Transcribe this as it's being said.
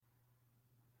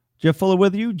Jeff Fuller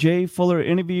with you, Jay Fuller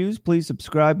Interviews. Please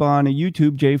subscribe on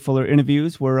YouTube, Jay Fuller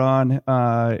Interviews. We're on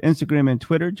Instagram and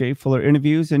Twitter, Jay Fuller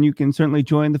Interviews, and you can certainly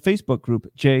join the Facebook group,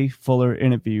 Jay Fuller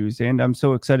Interviews. And I'm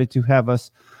so excited to have us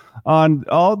on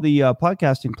all the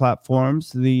podcasting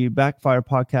platforms, the Backfire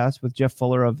Podcast with Jeff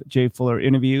Fuller of Jay Fuller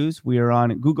Interviews. We are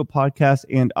on Google Podcasts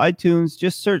and iTunes.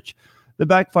 Just search the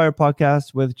Backfire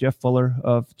Podcast with Jeff Fuller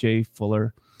of Jay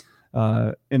Fuller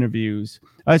Interviews.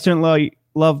 I certainly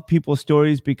love people's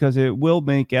stories because it will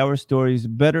make our stories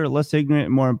better, less ignorant,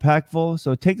 and more impactful.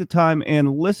 So take the time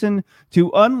and listen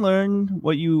to unlearn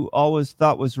what you always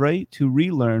thought was right, to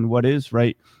relearn what is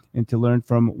right, and to learn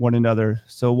from one another.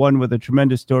 So one with a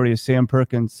tremendous story is Sam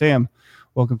Perkins. Sam,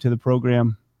 welcome to the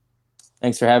program.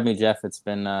 Thanks for having me, Jeff. It's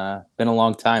been a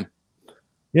long time.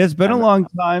 Yeah, it's been a long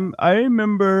time. I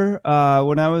remember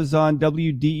when I was on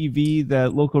WDEV,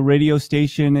 that local radio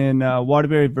station in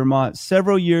Waterbury, Vermont,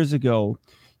 several years ago.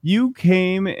 You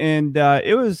came and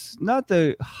it was not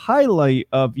the highlight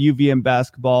of UVM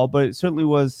basketball, but it certainly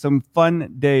was some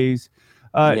fun days.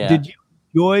 Did you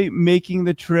enjoy making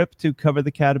the trip to cover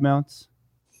the Catamounts?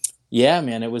 Yeah,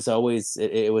 man, it was always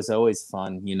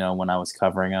fun. You know, when I was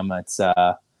covering them, it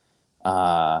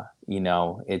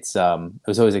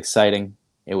was always exciting.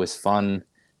 It was fun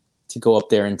to go up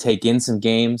there and take in some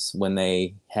games when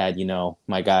they had,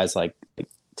 my guys like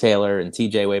Taylor and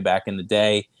TJ way back in the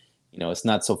day. It's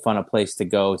not so fun a place to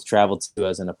go to travel to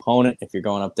as an opponent if you're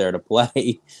going up there to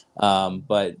play.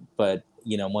 But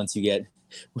once you get,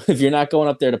 if you're not going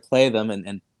up there to play them,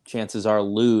 and chances are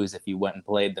lose if you went and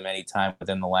played them anytime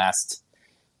within the last,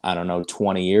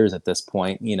 20 years at this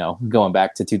point, going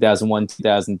back to 2001,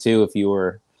 2002, if you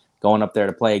were going up there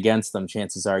to play against them,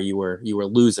 chances are you were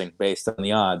losing based on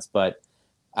the odds. But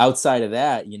outside of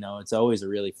that, it's always a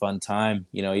really fun time.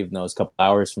 Even though it's a couple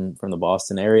hours from the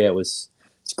Boston area, it's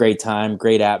a great time,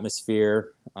 great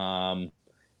atmosphere. Great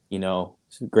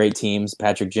teams.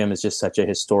 Patrick Gym is just such a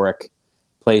historic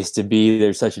place to be.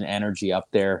 There's such an energy up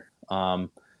there.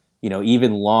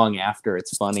 Even long after,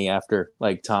 it's funny, after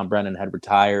like Tom Brennan had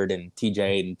retired and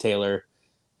TJ and Taylor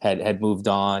had moved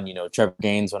on. Trevor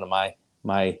Gaines, one of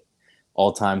my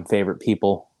all-time favorite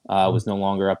people, was no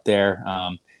longer up there.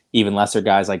 Even lesser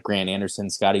guys like Grant Anderson,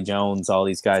 Scotty Jones, all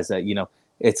these guys that,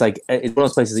 it's like, it's one of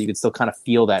those places that you can still kind of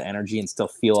feel that energy and still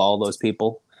feel all those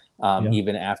people,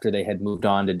 even after they had moved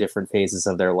on to different phases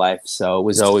of their life. So it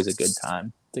was always a good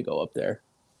time to go up there.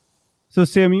 So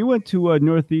Sam, you went to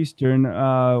Northeastern.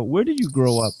 Where did you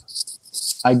grow up?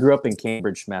 I grew up in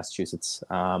Cambridge, Massachusetts,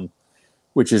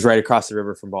 which is right across the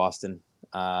river from Boston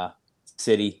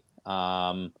City.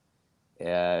 When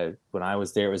I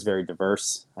was there, it was very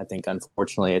diverse. I think,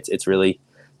 unfortunately, it's really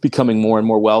becoming more and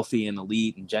more wealthy and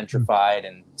elite and gentrified.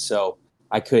 And so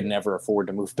I could never afford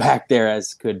to move back there,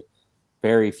 as could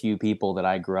very few people that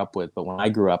I grew up with. But when I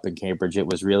grew up in Cambridge, it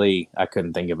was really, I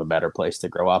couldn't think of a better place to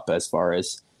grow up, as far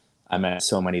as I met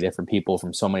so many different people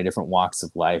from so many different walks of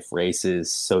life, races,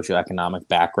 socioeconomic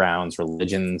backgrounds,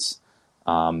 religions.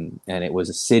 And it was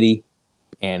a city,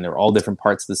 and there were all different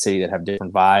parts of the city that have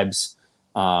different vibes.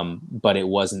 But it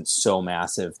wasn't so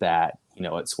massive that,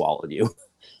 it swallowed you.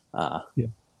 Yeah.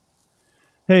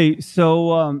 Hey,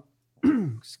 so,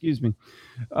 excuse me.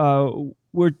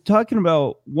 We're talking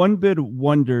about One Bid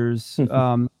Wonders.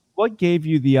 What gave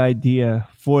you the idea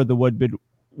for the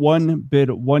One Bid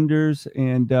Wonders,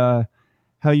 and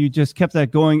how you just kept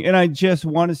that going? And I just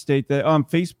want to state that on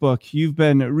Facebook, you've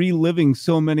been reliving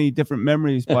so many different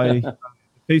memories by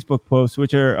Facebook posts,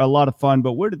 which are a lot of fun.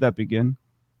 But where did that begin?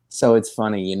 So it's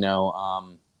funny,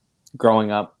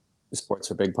 growing up, sports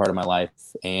were a big part of my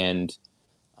life, and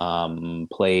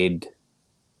played,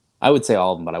 I would say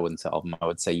all of them, but I wouldn't say all of them. I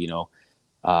would say,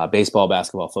 baseball,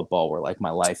 basketball, football were like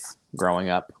my life growing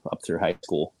up through high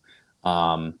school.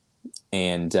 And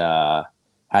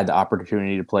had the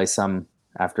opportunity to play some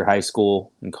after high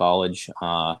school and college.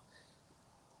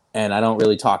 And I don't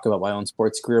really talk about my own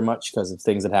sports career much because of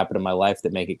things that happened in my life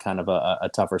that make it kind of a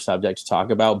tougher subject to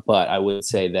talk about. But I would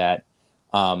say that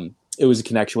it was a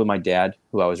connection with my dad,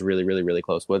 who I was really, really, really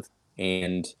close with.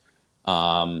 And,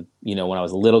 when I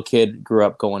was a little kid, grew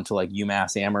up going to like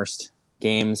UMass Amherst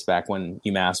games back when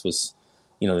UMass was,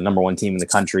 the number one team in the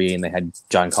country, and they had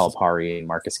John Calipari and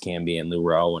Marcus Camby and Lou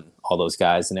Rowe and all those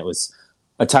guys. And it was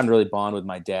a time to really bond with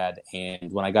my dad.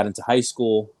 And when I got into high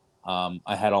school,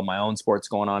 I had all my own sports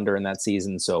going on during that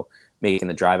season. So making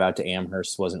the drive out to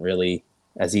Amherst wasn't really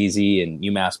as easy, and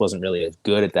UMass wasn't really as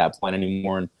good at that point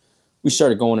anymore. And we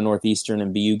started going to Northeastern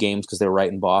and BU games because they were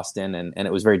right in Boston, and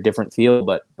it was a very different feel,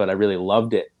 but I really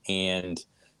loved it. And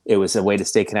it was a way to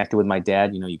stay connected with my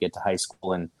dad. You get to high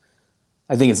school, and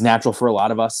I think it's natural for a lot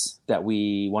of us that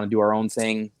we want to do our own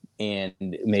thing. and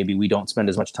maybe we don't spend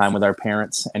as much time with our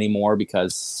parents anymore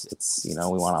because it's, we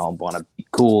want to be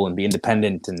cool and be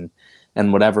independent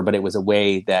and whatever. But it was a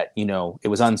way that, it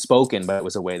was unspoken, but it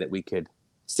was a way that we could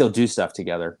still do stuff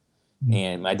together. Mm-hmm.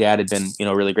 And my dad had been,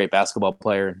 a really great basketball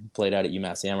player, played out at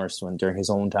UMass Amherst during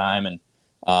his own time. And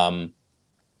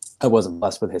I wasn't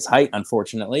blessed with his height,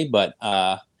 unfortunately, but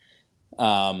it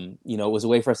was a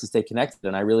way for us to stay connected.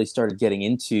 And I really started getting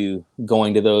into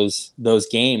going to those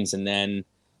games. And then,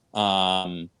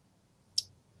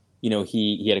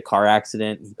 he had a car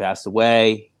accident. He passed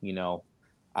away.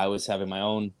 I was having my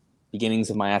own beginnings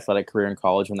of my athletic career in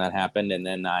college when that happened. And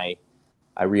then I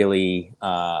really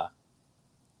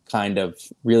kind of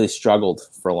really struggled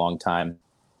for a long time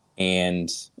and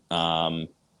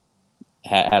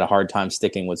had a hard time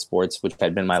sticking with sports, which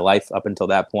had been my life up until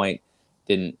that point.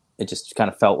 It just kind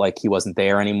of felt like he wasn't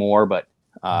there anymore, but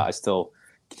I still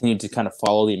continued to kind of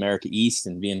follow the America East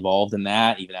and be involved in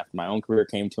that even after my own career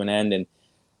came to an end. And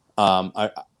I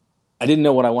didn't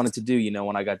know what I wanted to do.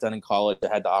 When I got done in college,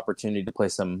 I had the opportunity to play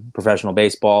some professional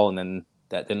baseball, and then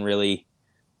that didn't really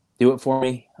do it for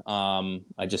me.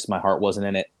 My heart wasn't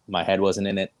in it. My head wasn't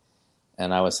in it.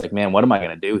 And I was like, man, what am I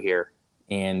going to do here?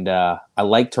 And I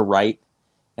like to write,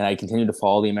 and I continued to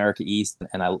follow the America East.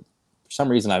 And for some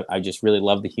reason, I just really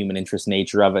love the human interest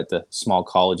nature of it, the small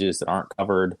colleges that aren't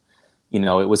covered. It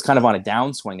was kind of on a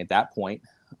downswing at that point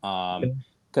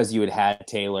because you had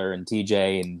Taylor and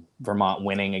TJ and Vermont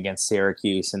winning against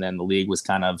Syracuse, and then the league was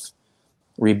kind of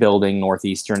rebuilding.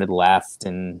 Northeastern had left,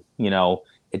 and,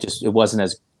 it wasn't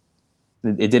as –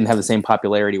 it didn't have the same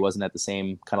popularity, wasn't at the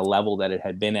same kind of level that it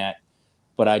had been at.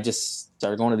 But I just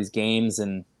started going to these games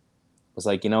and was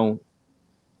like, no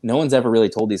one's ever really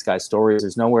told these guys stories.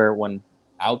 There's nowhere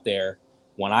out there.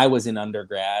 When I was in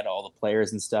undergrad, all the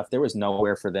players and stuff, there was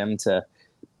nowhere for them to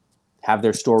have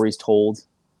their stories told.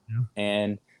 Yeah.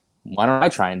 And why don't I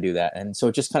try and do that? And so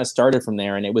it just kind of started from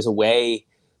there. And it was a way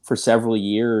for several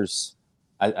years.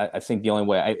 I think the only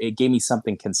way it gave me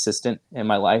something consistent in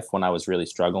my life when I was really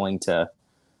struggling to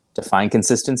find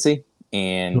consistency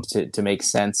and to make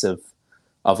sense of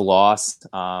loss.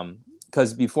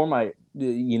 Because before a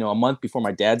month before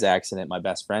my dad's accident, my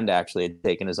best friend actually had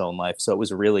taken his own life. So it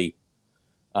was a really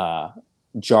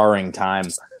jarring time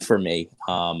for me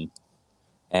and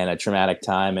a traumatic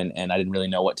time. And I didn't really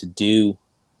know what to do.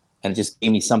 And it just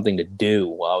gave me something to do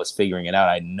while I was figuring it out.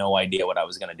 I had no idea what I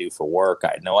was going to do for work. I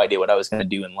had no idea what I was going to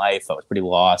do in life. I was pretty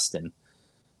lost. And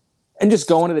just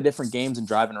going to the different games and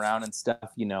driving around and stuff,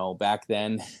 back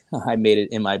then I made it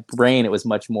in my brain. It was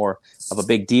much more of a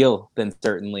big deal than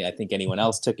certainly I think anyone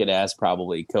else took it as.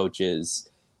 Probably coaches,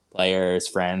 players,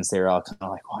 friends. They were all kind of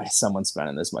like, why is someone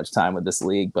spending this much time with this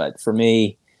league? But for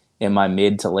me, in my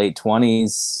mid to late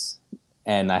 20s,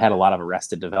 and I had a lot of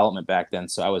arrested development back then.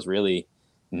 So I was really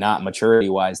not maturity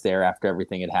wise there after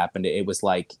everything had happened. It was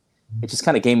like, it just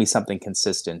kind of gave me something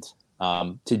consistent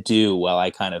to do while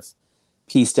I kind of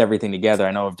pieced everything together.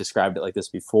 I know I've described it like this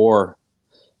before,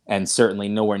 and certainly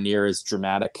nowhere near as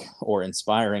dramatic or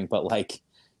inspiring, but like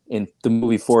in the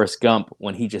movie Forrest Gump,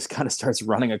 when he just kind of starts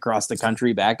running across the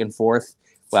country back and forth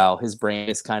while his brain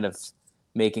is kind of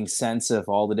making sense of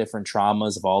all the different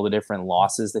traumas, of all the different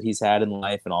losses that he's had in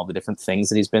life and all the different things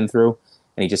that he's been through.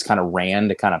 And he just kind of ran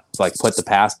to kind of like put the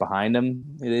past behind him,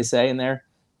 they say in there.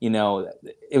 It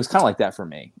was kind of like that for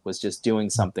me, was just doing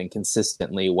something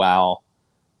consistently while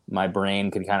my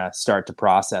brain could kind of start to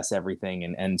process everything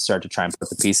and start to try and put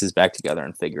the pieces back together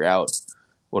and figure out,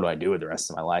 what do I do with the rest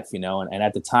of my life, And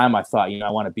at the time I thought, I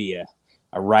want to be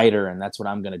a writer, and that's what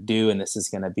I'm going to do. And this is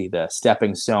going to be the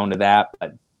stepping stone to that.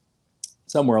 But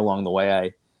somewhere along the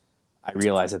way, I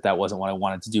realized that wasn't what I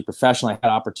wanted to do professionally. I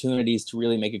had opportunities to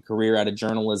really make a career out of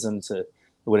journalism. It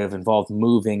would have involved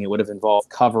moving. It would have involved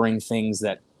covering things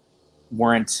that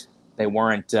weren't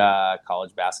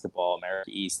college basketball,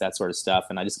 America East, that sort of stuff.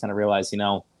 And I just kind of realized,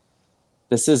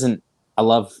 this isn't, I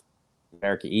love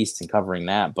America East and covering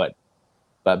that, but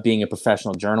being a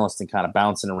professional journalist and kind of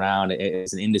bouncing around,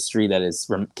 it's an industry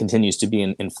that continues to be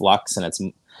in flux, and it's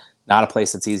not a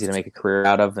place that's easy to make a career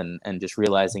out of, and just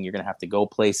realizing you're going to have to go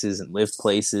places and live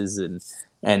places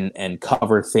and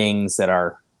cover things that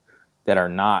are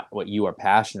not what you are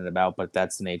passionate about, but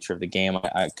that's the nature of the game.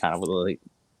 I kind of really,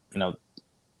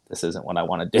 this isn't what I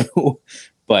want to do,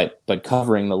 but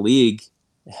covering the league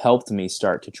helped me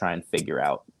start to try and figure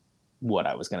out what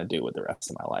I was going to do with the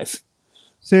rest of my life.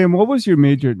 Sam, what was your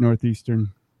major at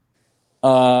Northeastern?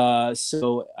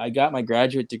 So I got my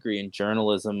graduate degree in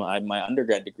journalism. My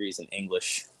undergrad degree is in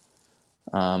English.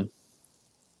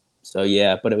 So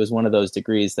yeah, but it was one of those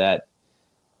degrees that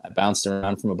I bounced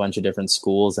around from a bunch of different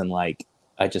schools, and like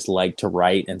just liked to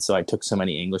write. And so I took so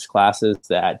many English classes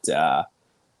that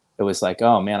it was like,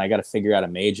 oh man, I got to figure out a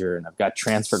major, and I've got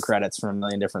transfer credits from a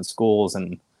million different schools,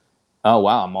 and oh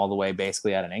wow, I'm all the way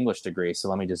basically at an English degree, so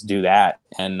let me just do that.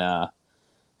 And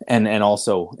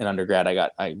also in undergrad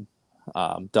I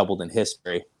doubled in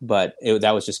history, but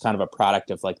that was just kind of a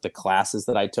product of like the classes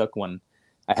that I took when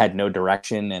I had no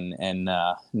direction and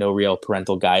no real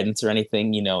parental guidance or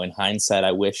anything. You know, in hindsight,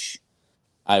 I wish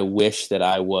that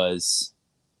I was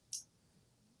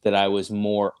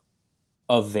more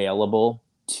available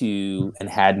to and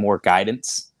had more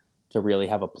guidance to really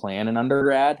have a plan in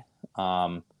undergrad.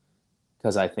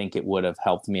 Because I think it would have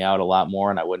helped me out a lot more,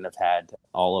 and I wouldn't have had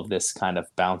all of this kind of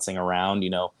bouncing around.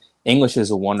 You know, English is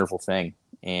a wonderful thing,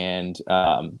 and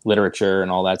literature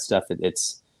and all that stuff.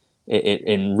 It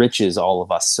enriches all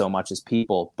of us so much as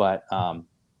people, but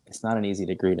it's not an easy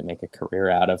degree to make a career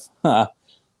out of.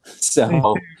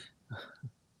 So,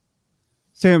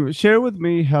 Sam, share with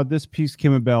me how this piece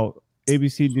came about.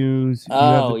 ABC News.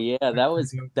 Oh yeah, that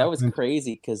was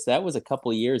crazy, because that was a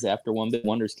couple of years after One Bid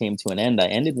Wonders came to an end. I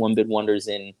ended One Bid Wonders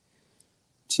in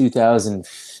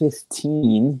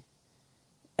 2015,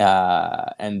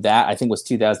 and that I think was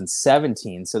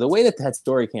 2017. So the way that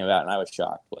story came about, and I was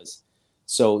shocked, was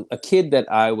so a kid that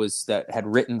had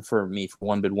written for me for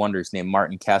One Bid Wonders named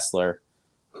Martin Kessler,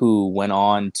 who went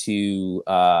on to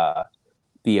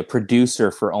be a producer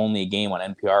for Only a Game on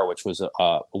NPR, which was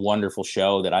a wonderful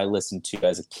show that I listened to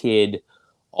as a kid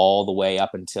all the way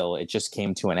up until it just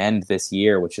came to an end this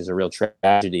year, which is a real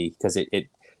tragedy, because it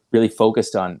really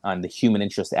focused on the human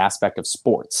interest aspect of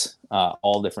sports,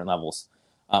 all different levels.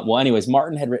 Well, anyways,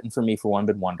 Martin had written for me for One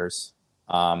Bid Wonders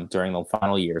during the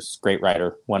final years. Great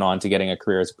writer, went on to getting a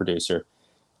career as a producer.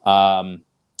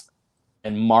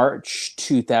 In March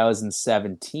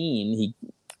 2017, he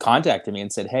contacted me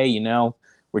and said, hey,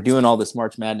 we're doing all this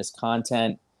March Madness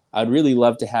content. I'd really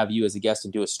love to have you as a guest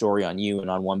and do a story on you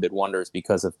and on One Bid Wonders,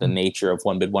 because of the nature of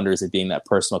One Bid Wonders, it being that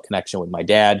personal connection with my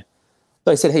dad.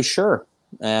 So I said, hey, sure.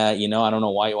 I don't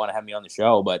know why you want to have me on the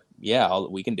show, but yeah,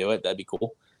 we can do it. That'd be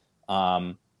cool.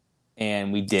 And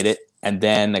we did it. And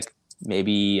then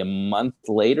maybe a month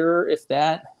later, if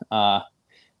that,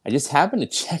 I just happened to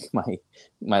check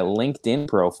my LinkedIn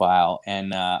profile,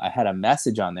 and I had a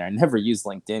message on there. I never used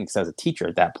LinkedIn because I was a teacher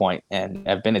at that point, and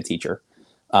I've been a teacher.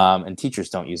 And teachers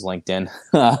don't use LinkedIn.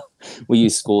 We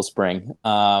use SchoolSpring.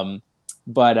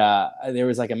 But there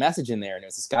was like a message in there, and it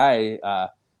was this guy,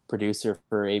 producer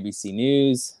for ABC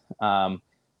News. And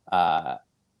I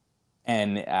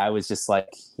was just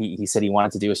like, he said he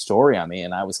wanted to do a story on me,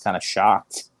 and I was kind of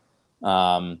shocked.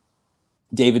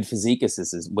 David Fazekas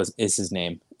is his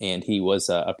name, and he was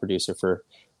a producer for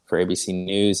ABC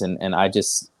News, and I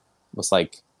just was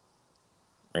like,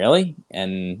 really?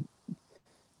 And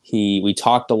we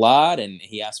talked a lot, and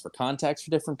he asked for contacts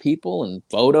for different people and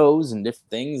photos and different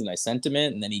things, and I sent him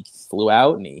it, and then he flew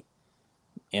out and he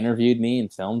interviewed me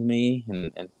and filmed me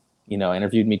and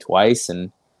interviewed me twice,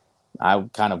 and I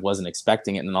kind of wasn't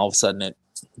expecting it, and then all of a sudden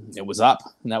it was up,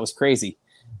 and that was crazy.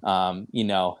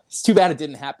 It's too bad it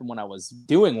didn't happen when I was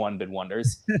doing One Bid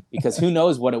Wonders, because who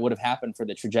knows what it would have happened for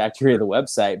the trajectory of the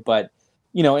website. But,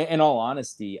 in all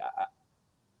honesty,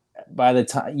 by the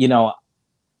time,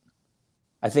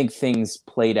 I think things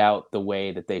played out the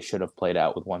way that they should have played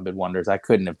out with One Bid Wonders. I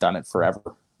couldn't have done it forever.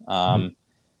 And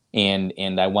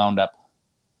I wound up,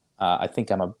 I think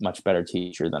I'm a much better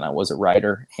teacher than I was a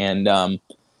writer, and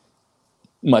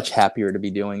much happier to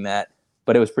be doing that.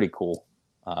 But it was pretty cool.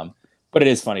 But it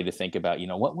is funny to think about,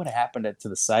 what would have happened to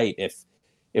the site if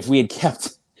we had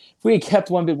kept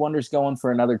One Bid Wonders going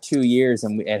for another 2 years,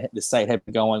 and the site had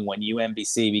been going when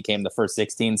UMBC became the first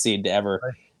 16 seed to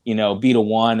ever, beat a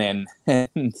one, and they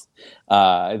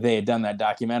had done that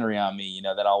documentary on me.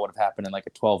 That all would have happened in like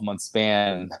a 12-month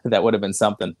span. That would have been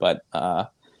something. But that's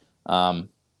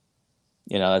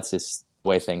just the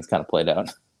way things kind of played out.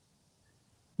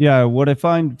 Yeah, what I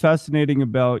find fascinating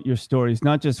about your story is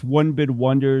not just One Bid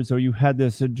Wonders, or you had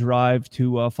this drive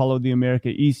to follow the America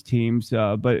East teams,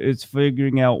 but it's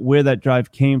figuring out where that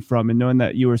drive came from, and knowing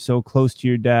that you were so close to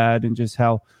your dad, and just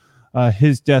how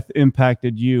his death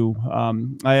impacted you.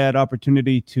 I had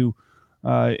opportunity to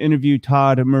interview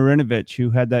Todd Marinovich, who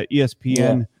had that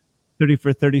ESPN 30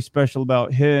 for 30 special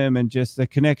about him, and just the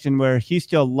connection where he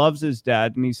still loves his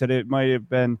dad, and he said it might have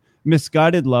been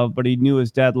misguided love, but he knew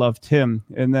his dad loved him.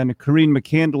 And then Corinne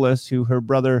McCandless, who her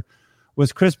brother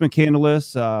was Chris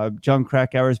McCandless, John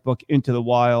Krakauer's book Into the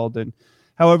Wild, and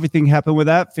how everything happened with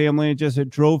that family. And it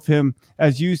drove him,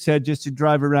 as you said, just to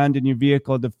drive around in your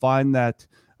vehicle to find that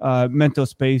mental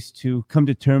space to come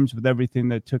to terms with everything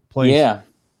that took place. Yeah.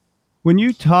 When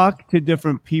you talk to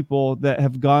different people that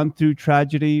have gone through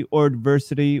tragedy or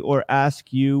adversity or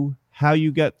ask you how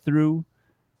you get through,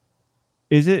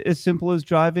 is it as simple as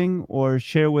driving, or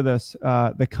share with us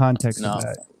the context of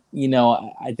No,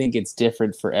 that? I think it's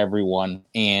different for everyone.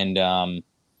 And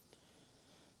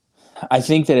I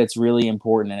think that it's really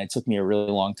important. And it took me a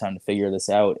really long time to figure this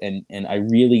out. And I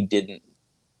really didn't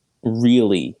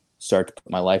really start to put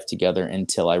my life together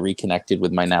until I reconnected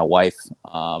with my now wife,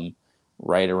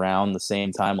 right around the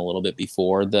same time, a little bit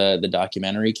before the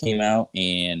documentary came out.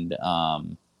 And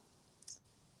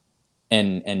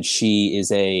she's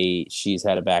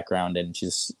had a background, and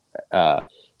she's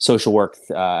social work,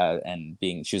 and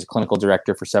she was a clinical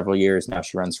director for several years. Now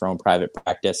she runs her own private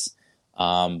practice.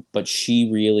 But she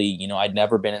really, I'd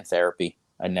never been in therapy.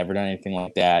 I'd never done anything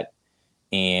like that.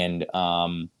 And,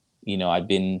 I've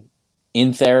been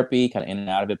in therapy, kind of in and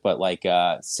out of it, but like,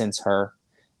 since her,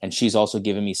 and she's also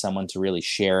given me someone to really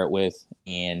share it with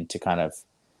and to kind of,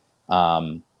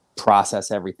 process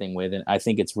everything with. And I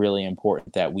think it's really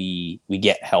important that we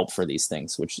get help for these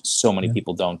things, which so many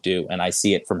people don't do. And I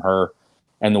see it from her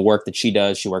and the work that she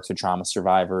does. She works with trauma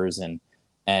survivors, and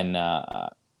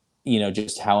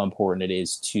just how important it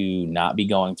is to not be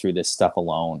going through this stuff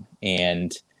alone.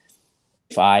 And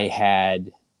if I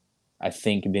had, I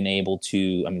think, been able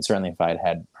to, certainly if I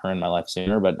had her in my life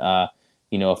sooner, but,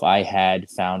 if I had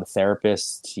found a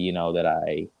therapist, that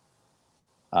I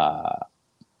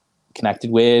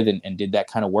connected with and did that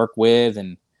kind of work with,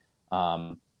 and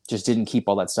just didn't keep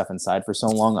all that stuff inside for so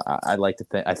long, I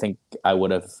think I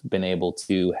would have been able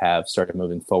to have started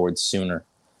moving forward sooner.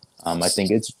 I think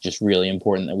it's just really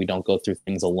important that we don't go through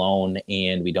things alone,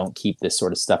 and we don't keep this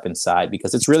sort of stuff inside,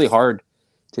 because it's really hard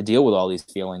to deal with all these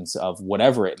feelings of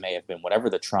whatever it may have been, whatever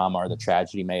the trauma or the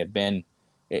tragedy may have been.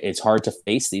 It's hard to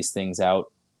face these things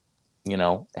out,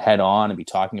 head on and be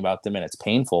talking about them, and it's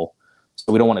painful.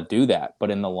 So we don't want to do that.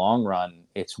 But in the long run,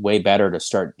 it's way better to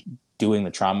start doing the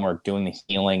trauma work, doing the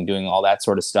healing, doing all that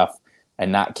sort of stuff,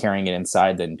 and not carrying it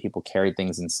inside. Than people carry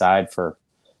things inside for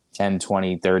 10,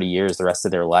 20, 30 years, the rest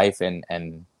of their life, and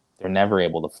they're never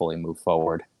able to fully move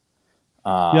forward.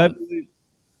 Yeah,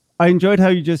 I enjoyed how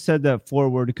you just said that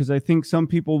forward, because I think some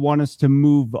people want us to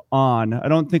move on. I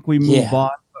don't think we move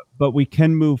on, but we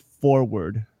can move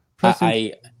forward.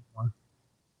 I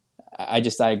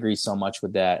agree so much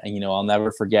with that. And, I'll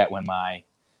never forget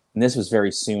and this was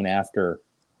very soon after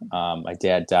my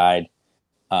dad died.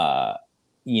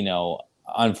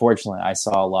 Unfortunately, I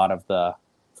saw a lot of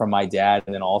from my dad.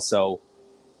 And then also,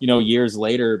 years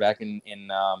later, back in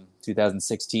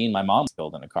 2016, my mom was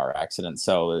killed in a car accident.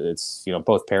 So it's,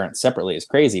 both parents separately is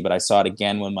crazy. But I saw it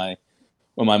again when my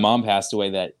mom passed away,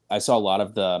 that I saw a lot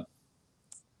of the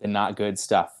not good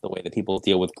stuff, the way that people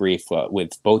deal with grief,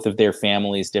 with both of their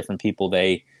families, different people.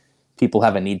 People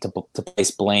have a need to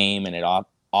place blame, and it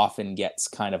often gets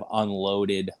kind of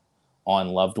unloaded on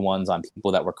loved ones, on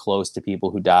people that were close to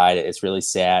people who died. It's really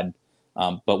sad.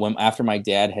 But after my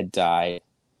dad had died,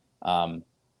 there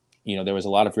was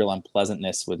a lot of real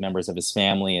unpleasantness with members of his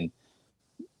family, and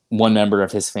one member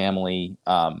of his family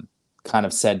kind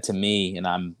of said to me, and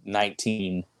I'm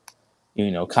 19,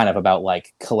 kind of about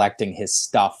like collecting his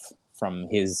stuff from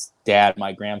his dad,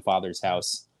 my grandfather's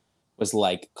house, was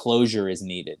like, closure is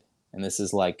needed. And this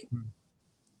is like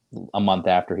a month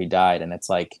after he died. And it's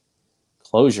like,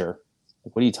 closure?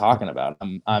 Like, what are you talking about?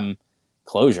 I'm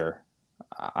closure.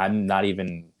 I'm not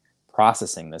even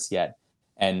processing this yet.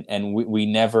 And we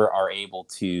never are able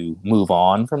to move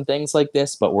on from things like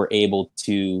this, but we're able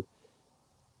to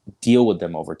deal with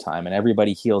them over time. And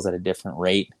everybody heals at a different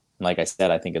rate. Like I said,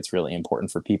 I think it's really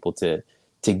important for people to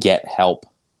get help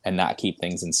and not keep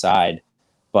things inside.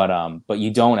 But you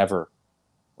don't ever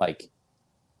like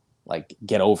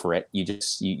get over it.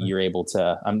 You're able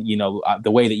to,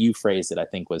 the way that you phrased it, I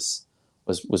think was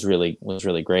really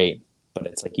great. But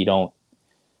it's like, you don't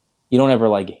ever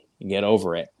like get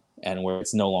over it, and where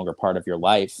it's no longer part of your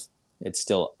life, it's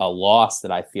still a loss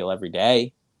that I feel every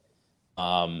day.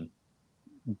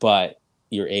 But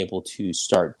you're able to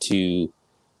start to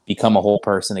become a whole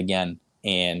person again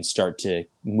and start to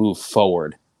move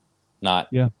forward, not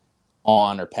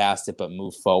on or past it, but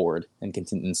move forward and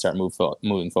continue and start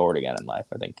moving forward again in life,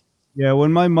 I think. Yeah,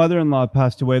 when my mother-in-law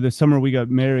passed away, the summer we got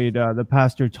married, the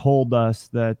pastor told us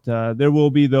that there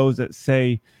will be those that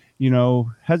say,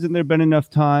 hasn't there been enough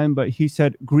time? But he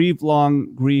said, grieve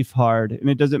long, grieve hard. And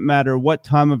it doesn't matter what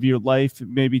time of your life,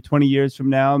 maybe 20 years from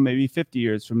now, maybe 50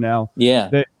 years from now. Yeah.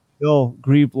 That you'll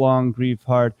grieve long, grieve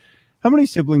hard. How many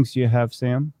siblings do you have,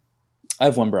 Sam? I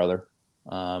have one brother.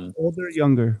 Older or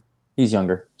younger? He's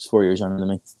younger. He's 4 years younger than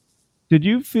me. Did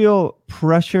you feel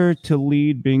pressure to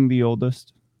lead being the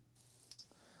oldest?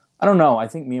 I don't know. I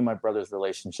think me and my brother's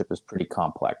relationship is pretty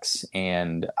complex,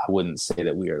 and I wouldn't say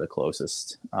that we are the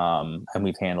closest. And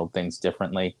we've handled things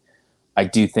differently. I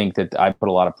do think that I put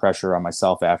a lot of pressure on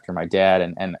myself after my dad,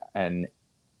 and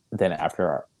then after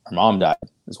our mom died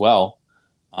as well,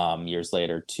 years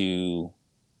later, to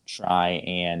try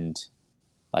and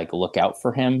like look out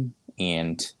for him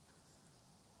and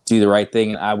do the right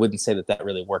thing. And I wouldn't say that that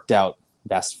really worked out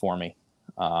best for me.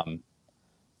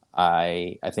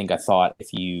 I think I thought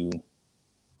if you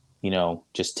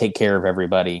just take care of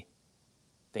everybody,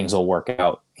 things will work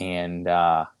out. And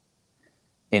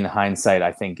in hindsight,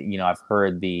 I think I've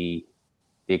heard the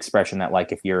expression that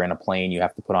like if you're in a plane, you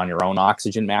have to put on your own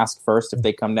oxygen mask first if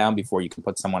they come down before you can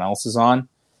put someone else's on.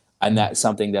 And that's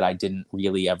something that I didn't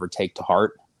really ever take to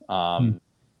heart.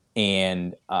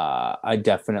 And I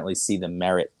definitely see the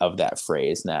merit of that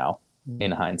phrase now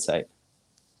in hindsight.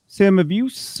 Sam, have you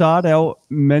sought out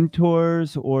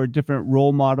mentors or different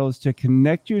role models to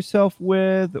connect yourself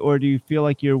with, or do you feel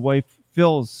like your wife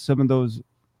fills some of those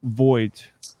voids?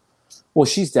 Well,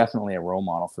 she's definitely a role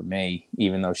model for me,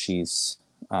 even though she's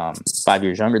 5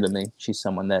 years younger than me. She's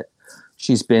someone that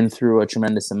she's been through a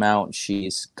tremendous amount.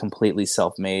 She's completely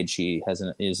self-made. She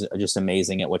is just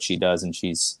amazing at what she does, and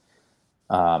she's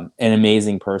an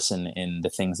amazing person in the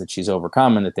things that she's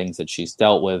overcome and the things that she's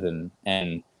dealt with,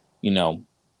 and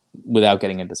without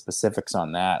getting into specifics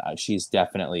on that, she's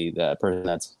definitely the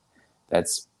person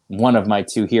that's one of my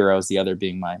two heroes, the other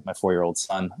being my 4-year-old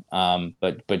son.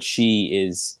 But she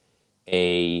is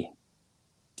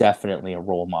definitely a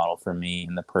role model for me,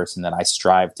 and the person that I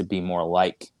strive to be more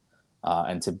like,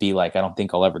 and to be like. I don't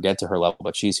think I'll ever get to her level,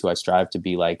 but she's who I strive to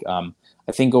be like. I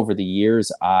think over the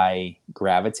years I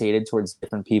gravitated towards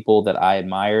different people that I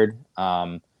admired,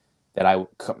 that I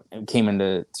came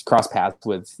into cross paths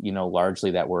with,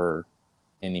 largely that were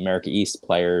in the America East,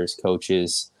 players,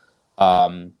 coaches.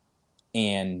 And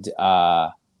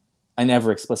I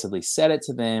never explicitly said it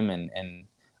to them. And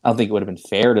I don't think it would have been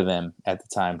fair to them at the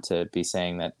time to be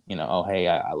saying that, oh, hey,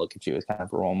 I look at you as kind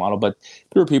of a role model. But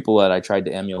there were people that I tried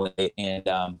to emulate. And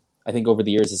I think over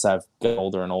the years, as I've gotten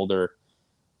older and older,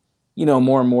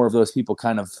 more and more of those people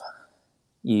kind of,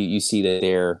 you see that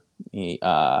they're,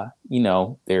 they're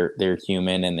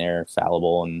human and they're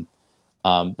fallible, and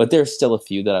but there's still a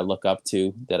few that I look up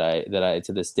to that I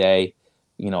to this day.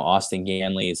 Austin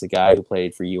Ganley is a guy who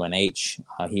played for UNH.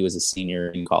 He was a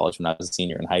senior in college when I was a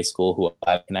senior in high school, who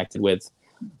I've connected with,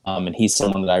 and he's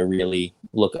someone that I really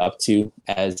look up to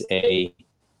as a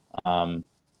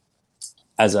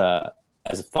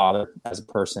father, as a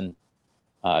person.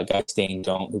 Guy Stain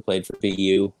Don't, who played for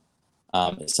BU.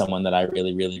 Is someone that I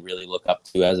really, really, really look up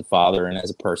to as a father and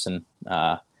as a person.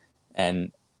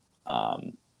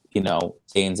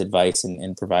 Dane's advice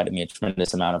and provided me a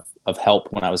tremendous amount of help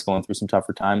when I was going through some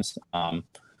tougher times. I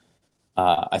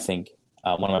think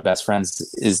one of my best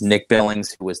friends is Nick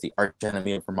Billings, who was the arch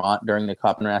enemy of Vermont during the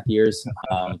Copenrath years.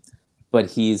 But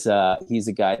he's a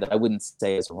guy that I wouldn't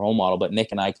say is a role model, but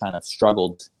Nick and I kind of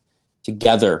struggled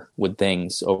together with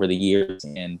things over the years,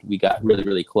 and we got really,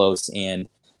 really close. And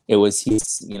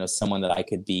he's someone that I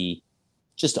could be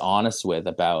just honest with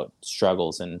about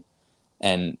struggles and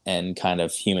kind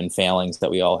of human failings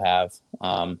that we all have.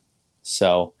 I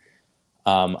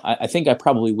think I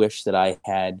probably wish that I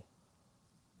had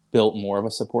built more of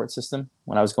a support system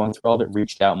when I was going through all of it,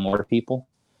 reached out more to people.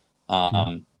 But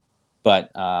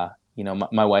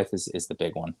my wife is the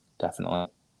big one, definitely.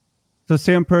 So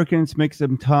Sam Perkins, make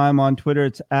some time on Twitter.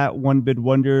 It's at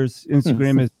OneBidWonders.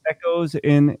 Instagram is Echoes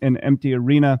in an Empty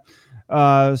Arena.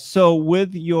 So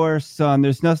with your son,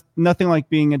 there's nothing like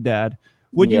being a dad.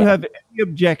 Would you have any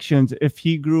objections if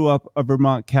he grew up a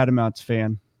Vermont Catamounts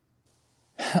fan?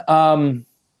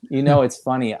 It's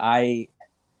funny.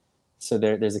 So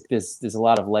there's a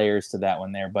lot of layers to that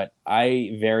one there, but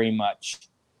I very much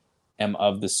am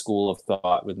of the school of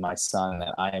thought with my son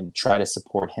that I am try to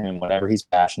support him in whatever he's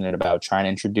passionate about, trying to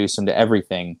introduce him to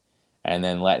everything, and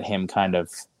then let him kind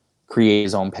of create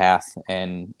his own path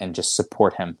and just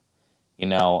support him.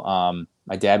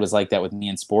 My dad was like that with me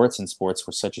in sports, and sports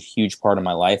were such a huge part of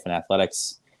my life and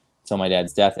athletics until my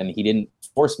dad's death. And he didn't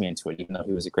force me into it, even though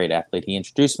he was a great athlete. He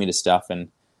introduced me to stuff,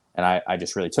 and I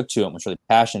just really took to it and was really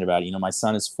passionate about it. My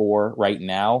son is 4 right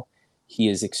now. He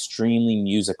is extremely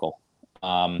musical.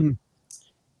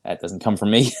 That doesn't come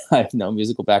from me. I have no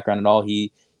musical background at all.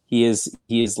 He is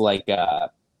like,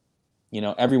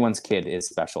 everyone's kid is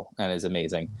special and is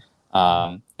amazing.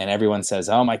 And everyone says,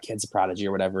 oh, my kid's a prodigy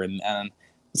or whatever. And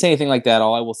say anything like that.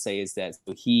 All I will say is that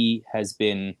he has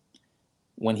been,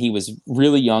 when he was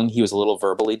really young, he was a little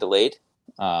verbally delayed,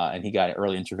 and he got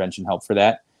early intervention help for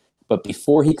that. But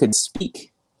before he could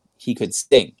speak, he could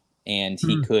sing. and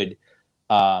he could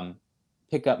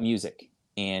pick up music.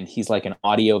 And he's like an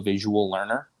audio visual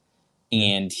learner.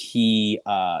 And he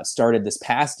started this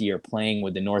past year playing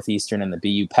with the Northeastern and the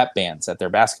BU pep bands at their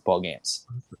basketball games,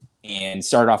 and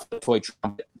started off with a toy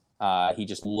trumpet. He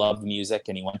just loved music,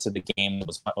 and he went to the game.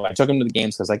 I took him to the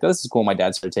games because I was like, oh, this is cool. My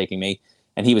dad started taking me,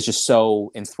 and he was just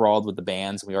so enthralled with the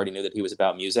bands. We already knew that he was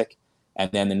about music. And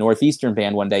then the Northeastern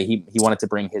band, one day, he wanted to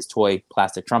bring his toy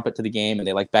plastic trumpet to the game, and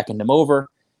they like beckoned him over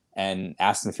and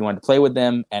asked him if he wanted to play with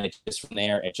them. And it just, from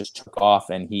there, it just took off,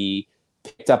 and he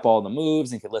picked up all the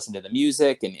moves and could listen to the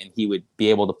music, and he would be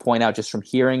able to point out just from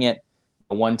hearing it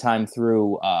one time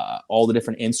through all the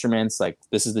different instruments, like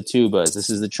this is the tubas, this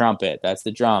is the trumpet, that's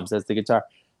the drums, that's the guitar.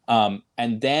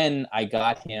 And then I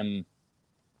got him,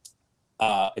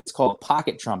 it's called a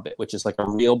pocket trumpet, which is like a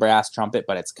real brass trumpet,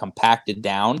 but it's compacted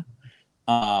down.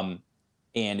 And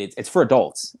it's for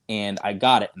adults. And I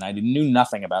got it, and I knew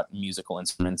nothing about musical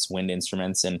instruments, wind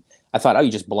instruments. And I thought, oh,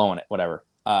 you're just blowing it, whatever.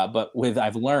 But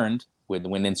I've learned with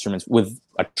wind instruments, with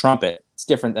a trumpet, it's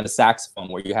different than a saxophone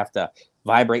where you have to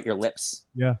vibrate your lips.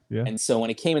 Yeah. And so when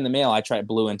it came in the mail, I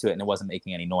blew into it, and it wasn't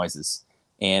making any noises.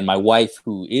 And my wife,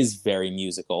 who is very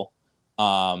musical,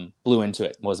 blew into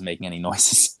it and wasn't making any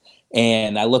noises.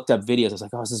 And I looked up videos. I was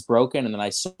like, oh, is this broken? And then I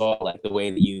saw like the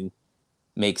way that you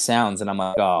make sounds, and I'm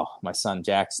like, oh, my son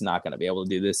Jack's not going to be able to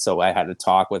do this. So I had to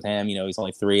talk with him. You know, he's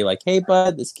only 3. Like, hey,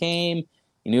 bud, this came.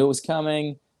 You knew it was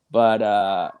coming, but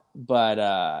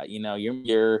you know,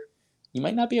 you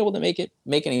might not be able to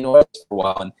make any noise for a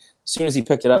while. And as soon as he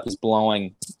picked it up, he's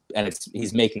blowing, and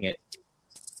he's making it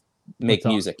make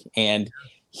music, and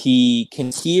he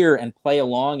can hear and play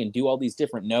along and do all these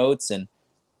different notes,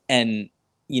 and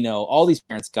you know, all these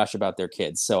parents gush about their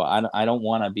kids. So I don't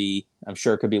want to be, I'm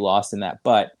sure it could be lost in that,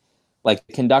 but like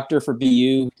the conductor for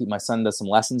BU, my son does some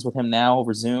lessons with him now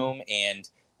over Zoom, and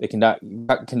the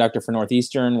conductor for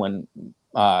Northeastern, when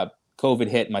COVID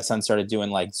hit, my son started doing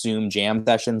like Zoom jam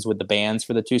sessions with the bands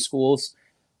for the 2 schools.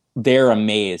 They're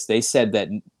amazed. They said that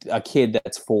a kid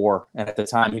that's 4, and at the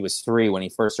time he was 3 when he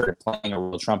first started playing a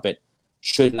real trumpet,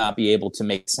 should not be able to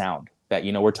make sound. That,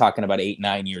 you know, we're talking about 8,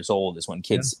 9 years old is when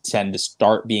kids tend to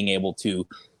start being able to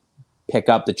pick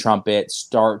up the trumpet,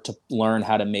 start to learn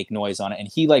how to make noise on it. And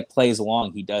he like plays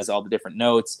along. He does all the different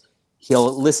notes.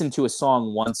 He'll listen to a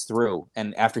song once through,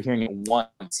 and after hearing it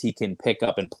once, he can pick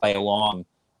up and play along.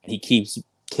 And he keeps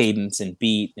cadence and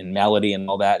beat and melody and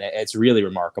all that. It's really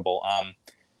remarkable.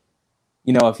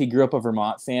 You know, if he grew up a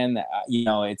Vermont fan, you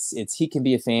know, it's he can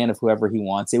be a fan of whoever he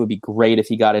wants. It would be great if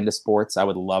he got into sports. I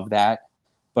would love that.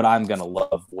 But I'm going to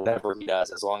love whatever he does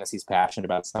as long as he's passionate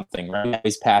about something. Right now,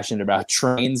 he's passionate about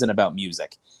trains and about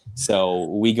music. So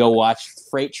we go watch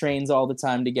freight trains all the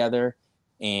time together,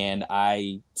 and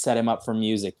I set him up for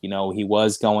music. You know, he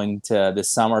was going to this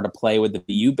summer to play with the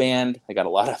BU band. I got a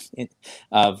lot of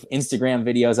Instagram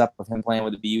videos up of him playing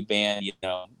with the BU band. You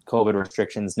know, COVID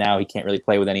restrictions now, he can't really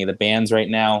play with any of the bands right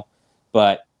now.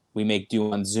 But we make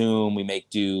do on Zoom. We make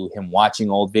do him watching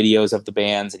old videos of the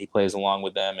bands, and he plays along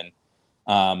with them. And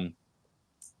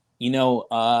you know,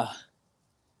 the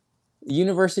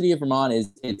University of Vermont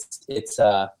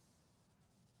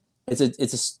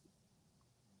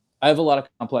I have a lot of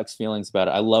complex feelings about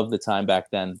it. I love the time back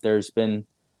then. There's been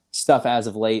stuff as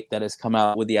of late that has come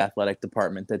out with the athletic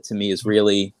department that to me is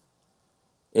really,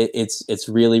 it's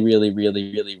really, really,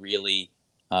 really, really, really,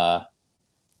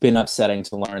 been upsetting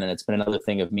to learn. And it's been another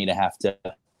thing of me to have to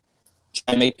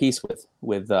try and make peace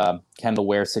with Kendall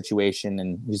Ware's situation,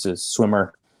 and he's a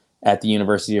swimmer at the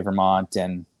University of Vermont,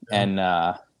 and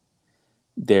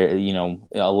there, you know,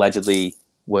 allegedly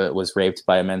was raped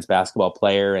by a men's basketball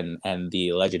player, and the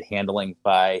alleged handling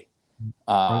by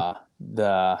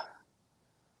the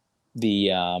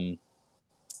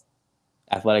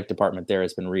athletic department there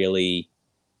has been really,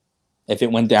 if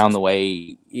it went down the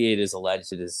way it is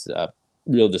alleged, it is a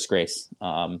real disgrace.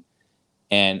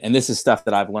 And this is stuff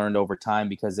that I've learned over time,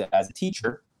 because as a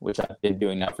teacher, which I've been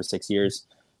doing now for 6 years,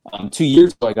 2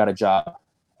 years ago I got a job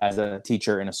as a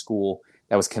teacher in a school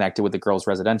that was connected with the girls'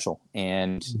 residential,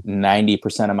 and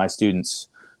 90% of my students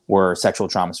were sexual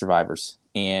trauma survivors.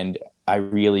 And I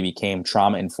really became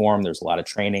trauma informed. There's a lot of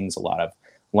trainings, a lot of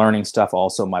learning stuff.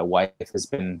 Also, my wife has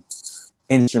been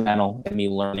instrumental in me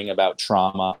learning about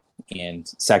trauma and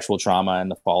sexual trauma and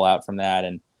the fallout from that.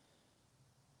 And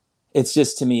it's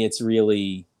just, to me, it's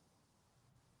really,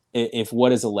 if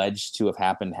what is alleged to have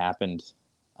happened,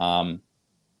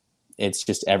 it's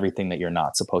just everything that you're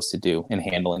not supposed to do in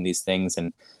handling these things,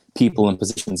 and people in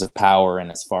positions of power.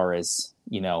 And as far as,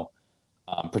 you know,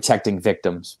 protecting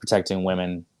victims, protecting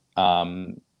women,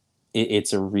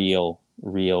 it's a real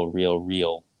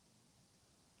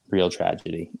real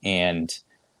tragedy. And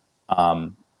I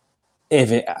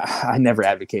never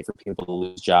advocate for people to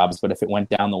lose jobs, but if it went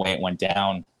down the way it went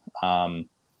down, there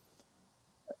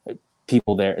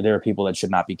are people that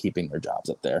should not be keeping their jobs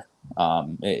up there.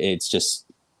 It's just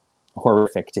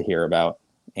horrific to hear about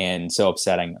and so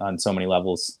upsetting on so many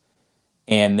levels.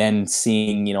 And then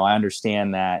seeing, I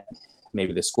understand that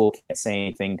maybe the school can't say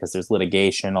anything because there's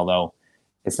litigation, although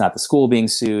it's not the school being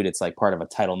sued. It's like part of a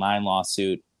Title IX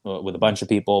lawsuit with a bunch of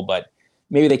people, but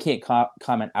maybe they can't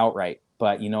comment outright.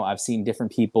 But, I've seen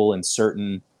different people in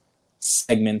certain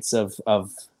segments of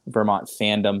Vermont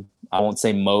fandom. I won't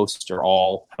say most or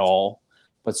all at all,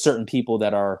 but certain people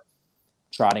that are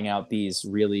trotting out these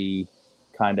really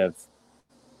kind of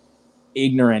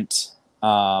ignorant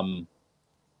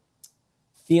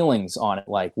feelings on it.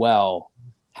 Like, well,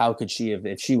 how could she have,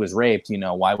 if she was raped,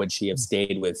 why would she have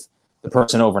stayed with the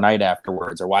person overnight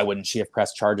afterwards? Or why wouldn't she have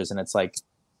pressed charges? And it's like,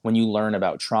 when you learn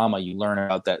about trauma, you learn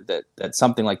about that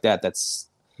something like that's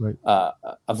right.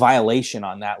 A violation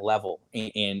on that level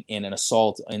in an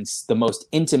assault in the most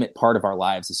intimate part of our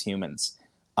lives as humans.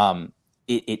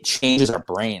 It changes our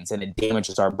brains and it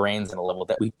damages our brains at a level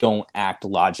that we don't act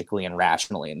logically and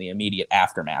rationally in the immediate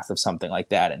aftermath of something like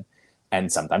that.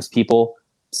 And sometimes people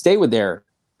stay with their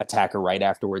attacker right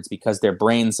afterwards because their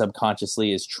brain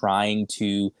subconsciously is trying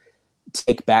to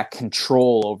take back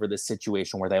control over the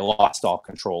situation where they lost all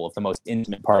control of the most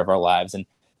intimate part of our lives. And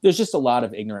there's just a lot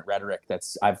of ignorant rhetoric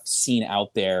I've seen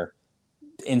out there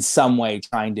in some way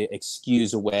trying to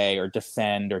excuse away or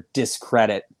defend or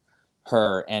discredit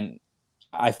her. And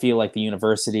I feel like the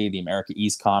university, the America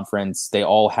East Conference, they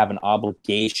all have an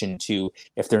obligation to,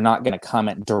 if they're not going to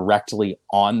comment directly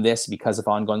on this because of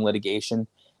ongoing litigation,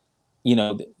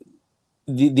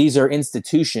 these are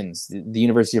institutions, the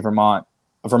University of Vermont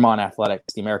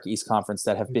Athletics, the America East Conference,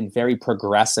 that have been very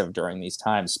progressive during these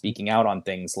times, speaking out on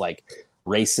things like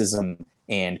racism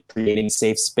and creating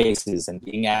safe spaces and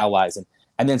being allies.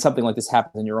 And then something like this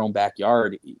happens in your own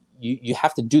backyard. You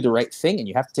have to do the right thing and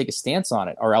you have to take a stance on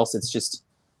it, or else it's just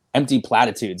empty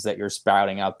platitudes that you're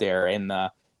spouting out there in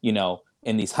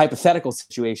in these hypothetical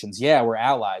situations. Yeah, we're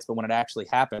allies, but when it actually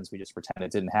happens, we just pretend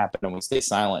it didn't happen and we stay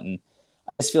silent. And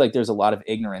I just feel like there's a lot of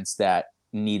ignorance that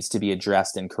needs to be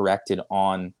addressed and corrected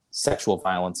on sexual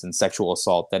violence and sexual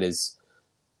assault that is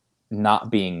not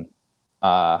being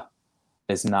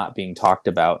talked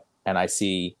about. And I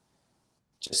see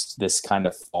just this kind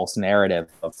of false narrative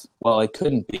of, well, it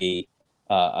couldn't be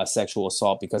a sexual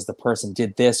assault because the person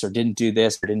did this or didn't do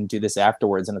this or didn't do this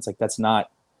afterwards. And it's like, that's not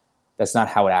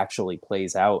how it actually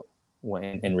plays out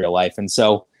in real life. And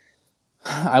so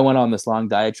I went on this long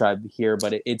diatribe here,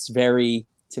 but it's very,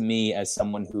 to me, as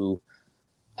someone who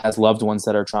has loved ones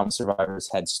that are trauma survivors,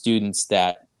 had students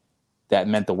that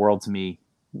meant the world to me.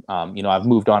 I've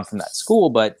moved on from that school,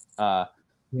 but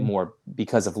more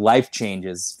because of life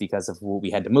changes, because of what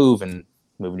we had to move to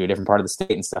a different part of the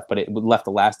state and stuff. But it left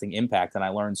a lasting impact, and I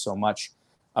learned so much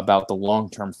about the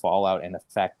long-term fallout and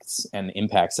effects and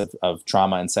impacts of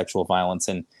trauma and sexual violence.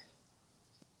 And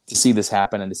to see this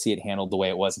happen and to see it handled the way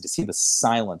it was, and to see the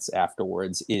silence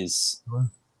afterwards is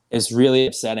really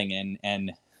upsetting.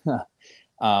 And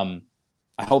I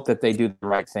hope that they do the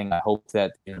right thing. I hope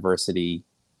that the university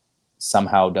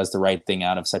somehow does the right thing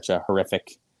out of such a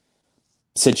horrific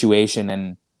situation.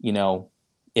 And,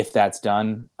 if that's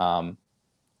done,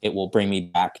 it will bring me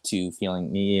back to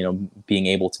feeling, being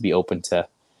able to be open to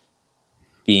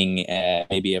being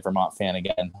maybe a Vermont fan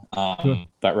again.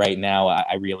 But right now I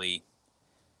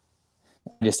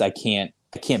can't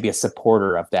be a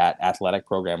supporter of that athletic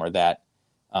program or that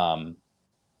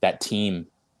team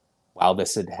while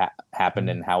this had happened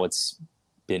and how it's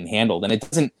been handled. And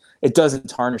it doesn't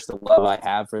tarnish the love I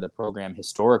have for the program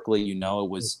historically. It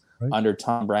was under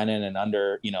Tom Brennan and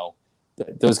under,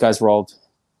 those guys were all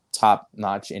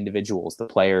top-notch individuals, the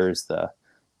players, the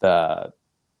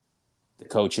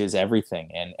coaches,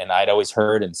 everything. And I'd always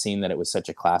heard and seen that it was such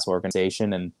a class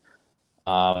organization. And,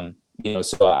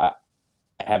 so I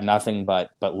have nothing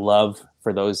but love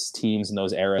for those teams and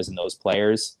those eras and those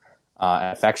players,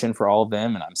 and affection for all of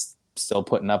them. And I'm still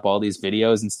putting up all these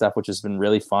videos and stuff, which has been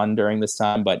really fun during this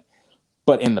time. But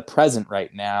in the present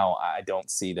right now, I don't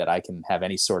see that I can have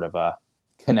any sort of a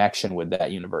connection with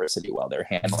that university while they're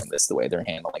handling this the way they're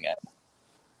handling it.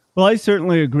 Well, I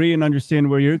certainly agree and understand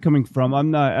where you're coming from. I'm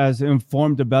not as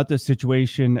informed about the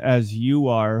situation as you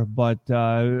are, but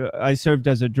I served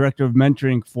as a director of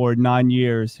mentoring for 9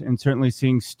 years, and certainly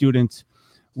seeing students,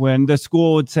 when the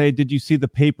school would say, "Did you see the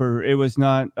paper?" it was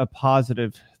not a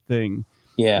positive thing.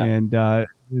 Yeah. And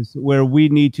is where we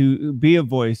need to be a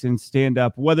voice and stand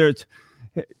up, whether it's,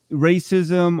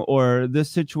 racism or this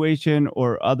situation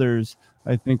or others,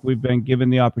 I think we've been given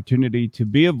the opportunity to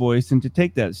be a voice and to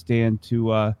take that stand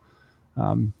to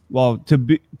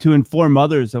to inform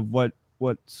others of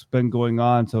what's been going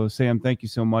on. So Sam, thank you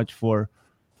so much for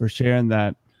sharing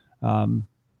that.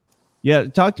 Yeah,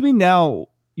 talk to me now.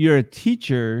 You're a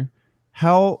teacher.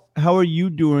 How are you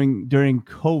doing during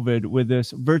COVID with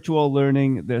this virtual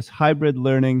learning, this hybrid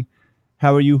learning?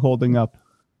 How are you holding up?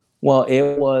 Well,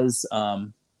 it was,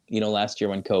 last year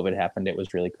when COVID happened, it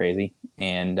was really crazy.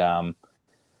 And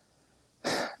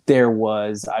there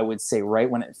was, I would say, right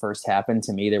when it first happened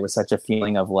to me, there was such a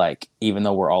feeling of like, even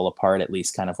though we're all apart, at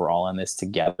least kind of we're all in this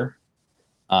together.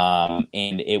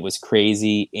 And it was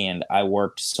crazy. And I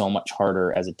worked so much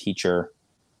harder as a teacher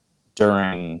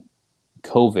during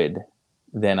COVID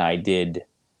than I did,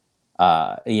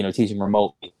 teaching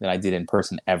remotely than I did in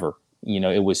person ever.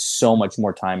 It was so much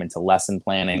more time into lesson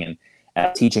planning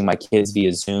and teaching my kids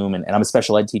via Zoom. And I'm a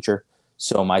special ed teacher,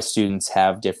 so my students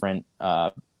have different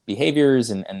behaviors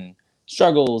and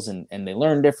struggles, and they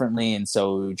learn differently. And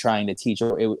so trying to teach,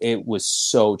 it was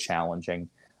so challenging.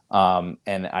 And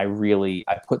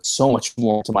I put so much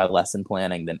more to my lesson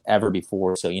planning than ever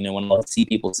before. So, when I see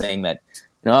people saying that,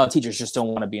 teachers just don't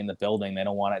want to be in the building, they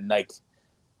don't want to, like,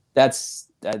 that's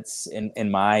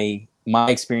in my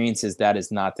experiences, that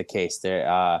is not the case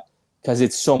there, because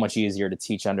it's so much easier to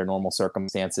teach under normal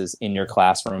circumstances in your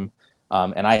classroom.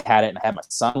 And I had my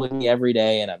son with me every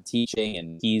day, and I'm teaching,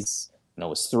 and he's,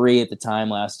 was 3 at the time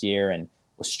last year and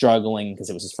was struggling because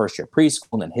it was his first year of preschool,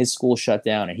 and then his school shut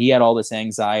down, and he had all this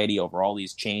anxiety over all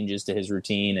these changes to his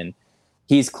routine, and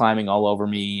he's climbing all over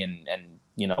me and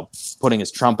putting his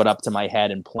trumpet up to my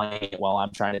head and playing it while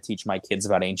I'm trying to teach my kids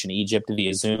about ancient Egypt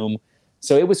via Zoom.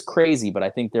 So it was crazy, but I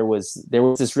think there was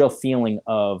this real feeling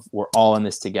of we're all in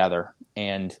this together.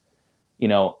 And,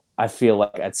 I feel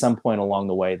like at some point along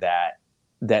the way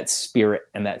that spirit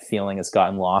and that feeling has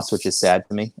gotten lost, which is sad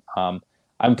to me.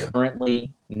 I'm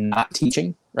currently not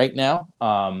teaching right now.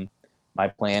 My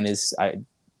plan is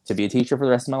to be a teacher for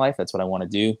the rest of my life. That's what I want to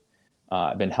do.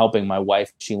 I've been helping my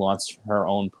wife. She launched her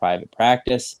own private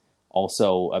practice.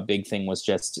 Also, a big thing was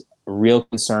just real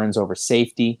concerns over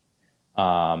safety,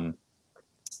 over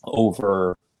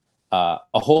a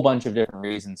whole bunch of different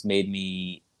reasons made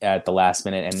me at the last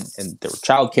minute. And there were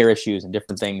childcare issues and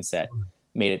different things that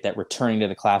made it that returning to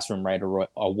the classroom right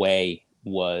away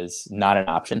was not an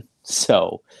option.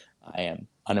 So I am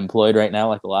unemployed right now,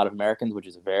 like a lot of Americans, which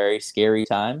is a very scary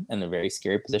time and a very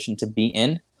scary position to be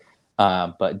in.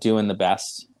 But doing the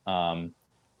best,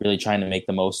 really trying to make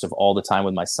the most of all the time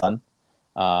with my son.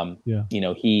 I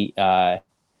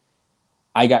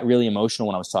got really emotional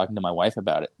when I was talking to my wife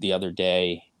about it the other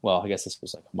day. Well, I guess this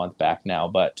was like a month back now,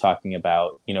 but talking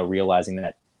about, realizing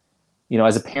that,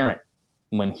 as a parent,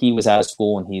 when he was out of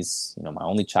school and he's, my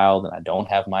only child, and I don't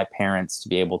have my parents to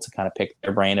be able to kind of pick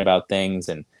their brain about things.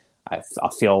 And I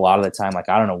feel a lot of the time like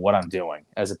I don't know what I'm doing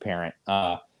as a parent.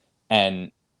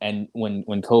 And when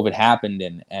COVID happened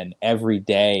and every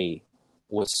day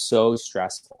was so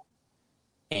stressful,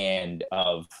 and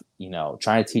of,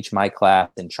 trying to teach my class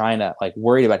and trying to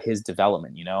worried about his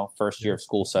development, first year of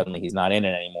school, suddenly he's not in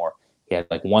it anymore. He had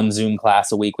one Zoom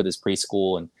class a week with his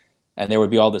preschool, and there would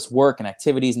be all this work and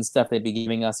activities and stuff they'd be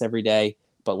giving us every day.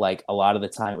 But a lot of the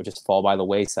time it would just fall by the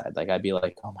wayside. I'd be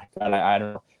like, oh my God, I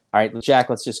don't know. All right, Jack,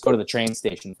 let's just go to the train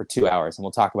station for 2 hours and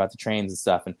we'll talk about the trains and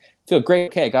stuff and feel great.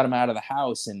 Okay, I got him out of the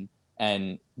house.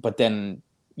 But then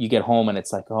you get home and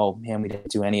it's like, oh man, we didn't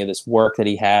do any of this work that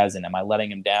he has. And am I letting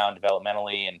him down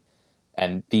developmentally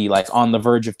and be on the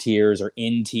verge of tears or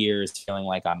in tears, feeling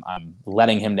like I'm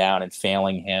letting him down and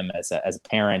failing him as a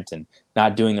parent and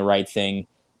not doing the right thing.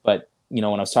 But, when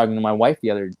I was talking to my wife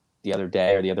the other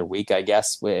day or the other week, I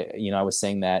guess, I was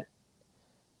saying that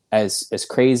as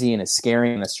crazy and as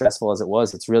scary and as stressful as it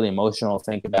was, it's really emotional to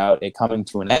think about it coming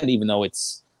to an end, even though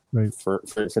it's right for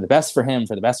the best for him,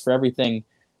 for the best for everything.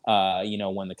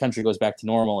 When the country goes back to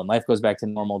normal and life goes back to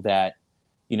normal, that,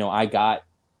 I got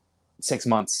 6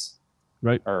 months,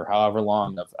 right, or however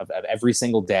long of every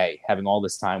single day having all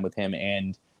this time with him.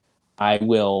 And I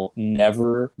will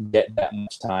never get that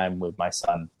much time with my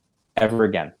son ever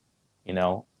again,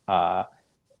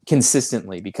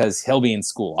 consistently, because he'll be in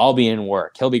school, I'll be in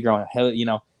work, he'll be growing,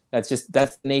 that's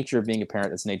the nature of being a parent.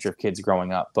 That's the nature of kids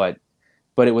growing up. But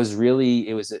it was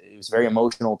very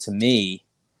emotional to me,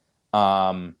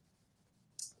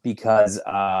 because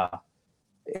I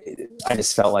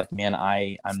just felt like, man,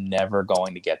 I'm never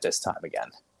going to get this time again.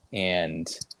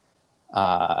 And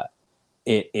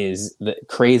it is the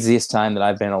craziest time that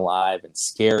I've been alive and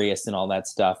scariest and all that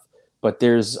stuff. But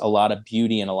there's a lot of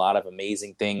beauty and a lot of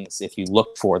amazing things if you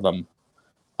look for them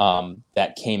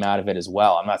that came out of it as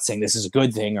well. I'm not saying this is a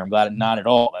good thing, or I'm glad, not at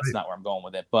all. That's not where I'm going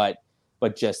with it. But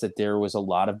just that there was a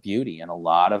lot of beauty and a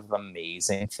lot of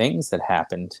amazing things that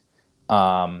happened.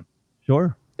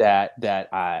 Sure. That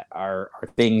are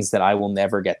things that I will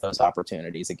never get those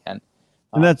opportunities again.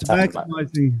 And that's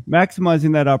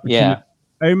maximizing that opportunity. Yeah.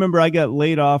 I remember I got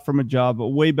laid off from a job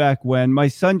way back when. My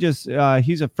son he's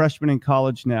a freshman in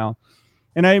college now.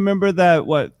 And I remember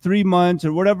that, 3 months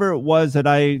or whatever it was that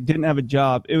I didn't have a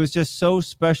job. It was just so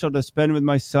special to spend with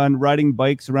my son, riding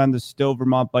bikes around the Stowe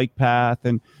Vermont bike path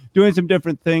and doing some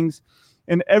different things.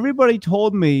 And everybody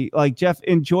told me, like, Jeff,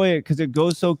 enjoy it because it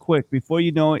goes so quick. Before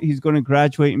you know it, he's going to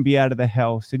graduate and be out of the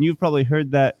house. And you've probably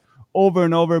heard that over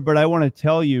and over, but I want to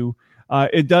tell you,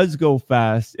 it does go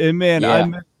fast. And man, I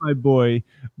miss my boy,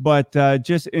 but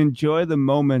just enjoy the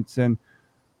moments. And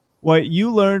what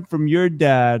you learned from your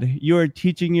dad, you are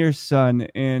teaching your son.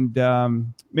 And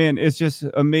man, it's just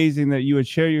amazing that you would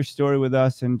share your story with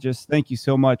us. And just thank you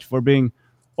so much for being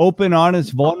open,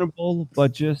 honest, vulnerable,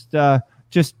 but just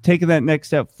taking that next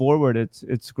step forward.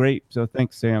 It's great. So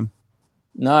thanks, Sam.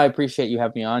 No, I appreciate you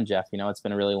having me on, Jeff. It's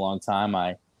been a really long time.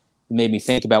 It made me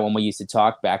think about when we used to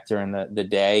talk back during the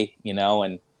day,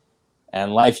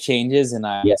 and life changes. And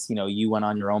I guess, you went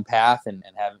on your own path and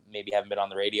haven't been on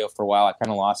the radio for a while. I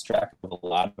kind of lost track of a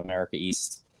lot of America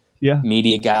East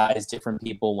media guys, different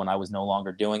people when I was no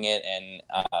longer doing it. And,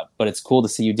 but it's cool to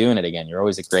see you doing it again. You're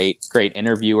always a great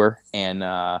interviewer. And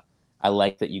I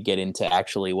like that you get into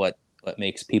actually what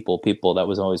makes people. That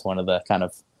was always one of the kind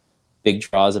of big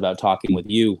draws about talking with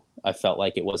you. I felt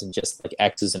like it wasn't just like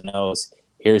X's and O's.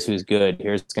 Here's who's good.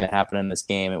 Here's what's going to happen in this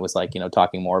game. It was like,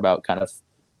 talking more about kind of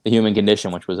the human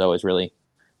condition, which was always really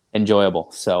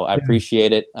enjoyable. So I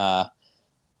appreciate it.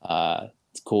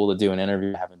 It's cool to do an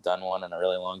interview. I haven't done one in a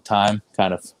really long time,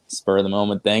 kind of spur of the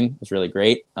moment thing. It was really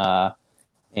great. I'll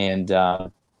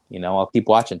keep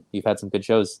watching. You've had some good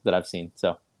shows that I've seen.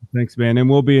 So thanks, man. And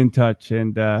we'll be in touch.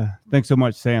 And thanks so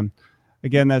much, Sam.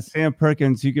 Again, that's Sam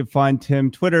Perkins. You can find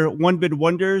him Twitter, One Bid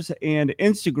Wonders, and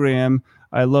Instagram.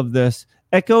 I love this.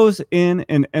 Echoes in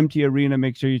an Empty Arena.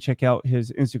 Make sure you check out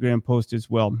his Instagram post as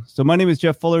well. So my name is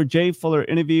Jeff Fuller, Jay Fuller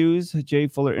Interviews, Jay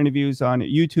Fuller Interviews on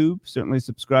YouTube. Certainly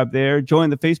subscribe there. Join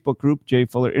the Facebook group, Jay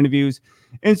Fuller Interviews.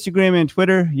 Instagram and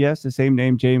Twitter. Yes, the same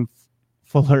name, Jay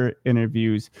Fuller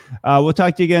Interviews. We'll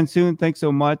talk to you again soon. Thanks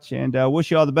so much, and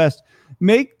wish you all the best.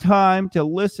 Make time to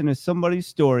listen to somebody's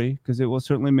story because it will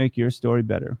certainly make your story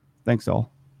better. Thanks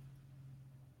all.